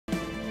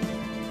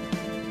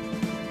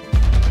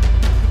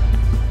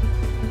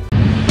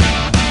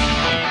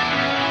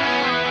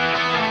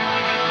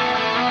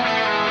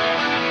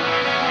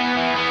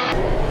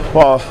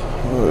Well,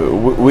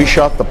 we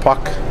shot the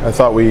puck. I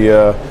thought we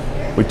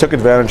took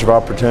advantage of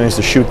opportunities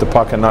to shoot the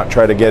puck and not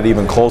try to get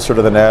even closer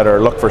to the net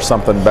or look for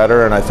something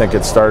better. And I think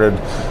it started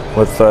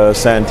with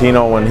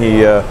Santino when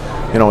he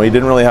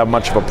didn't really have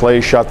much of a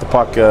play, shot the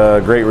puck,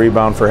 great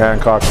rebound for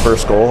Hancock's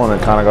first goal, and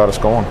it kind of got us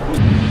going.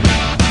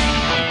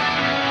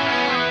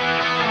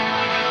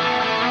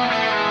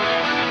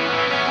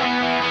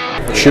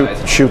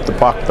 Shoot the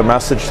puck. The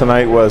message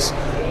tonight was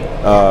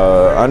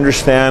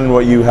understand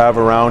what you have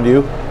around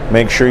you.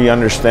 Make sure you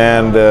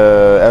understand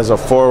as a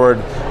forward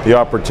the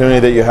opportunity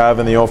that you have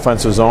in the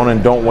offensive zone,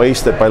 and don't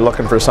waste it by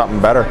looking for something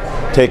better.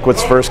 Take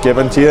what's first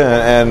given to you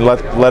and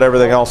let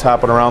everything else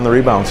happen around the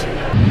rebounds.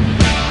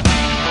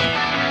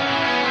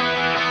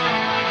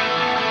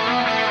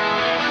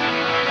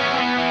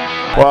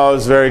 Well, it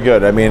was very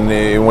good. I mean,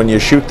 when you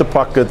shoot the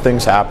puck, good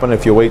things happen.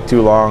 If you wait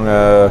too long,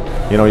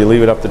 you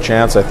leave it up to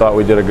chance. I thought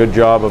we did a good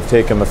job of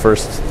taking the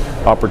first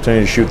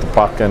opportunity to shoot the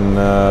puck, and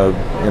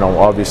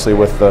obviously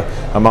with the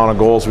amount of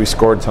goals we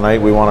scored tonight,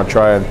 we want to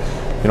try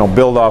and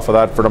build off of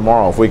that for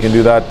tomorrow. If we can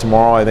do that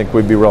tomorrow, I think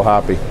we'd be real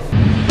happy.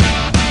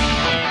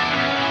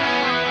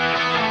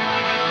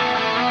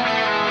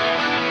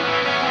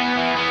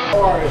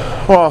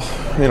 Well,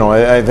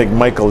 I think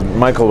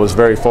Michael was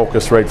very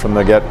focused right from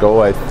the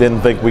get-go. I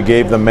didn't think we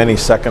gave them many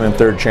second and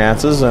third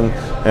chances, and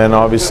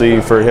obviously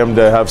for him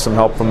to have some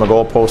help from the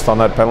goalpost on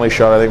that penalty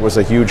shot, I think was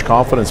a huge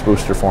confidence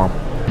booster for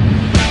him.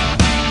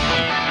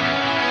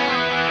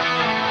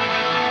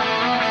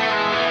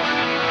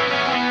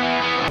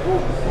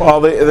 Well,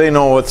 they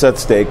know what's at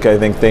stake. I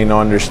think they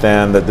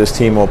understand that this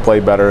team will play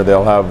better.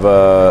 They'll have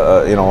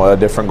a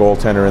different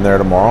goaltender in there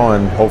tomorrow,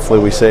 and hopefully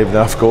we save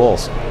enough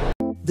goals.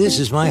 This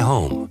is my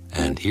home,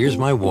 and here's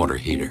my water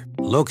heater,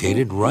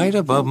 located right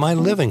above my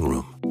living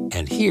room.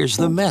 And here's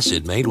the mess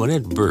it made when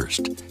it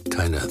burst.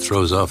 Kinda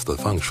throws off the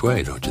feng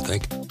shui, don't you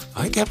think?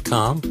 I kept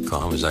calm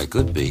as I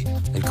could be,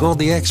 and called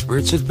the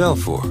experts at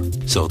Belfour.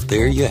 So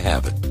there you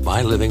have it.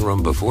 My living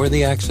room before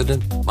the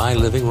accident, my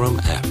living room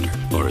after.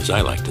 Or as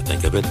I like to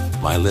think of it,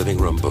 my living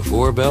room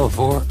before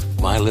Belfour,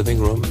 my living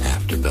room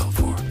after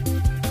Belfour.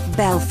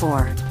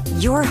 Belfour,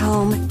 your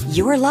home,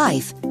 your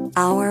life,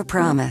 our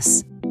promise.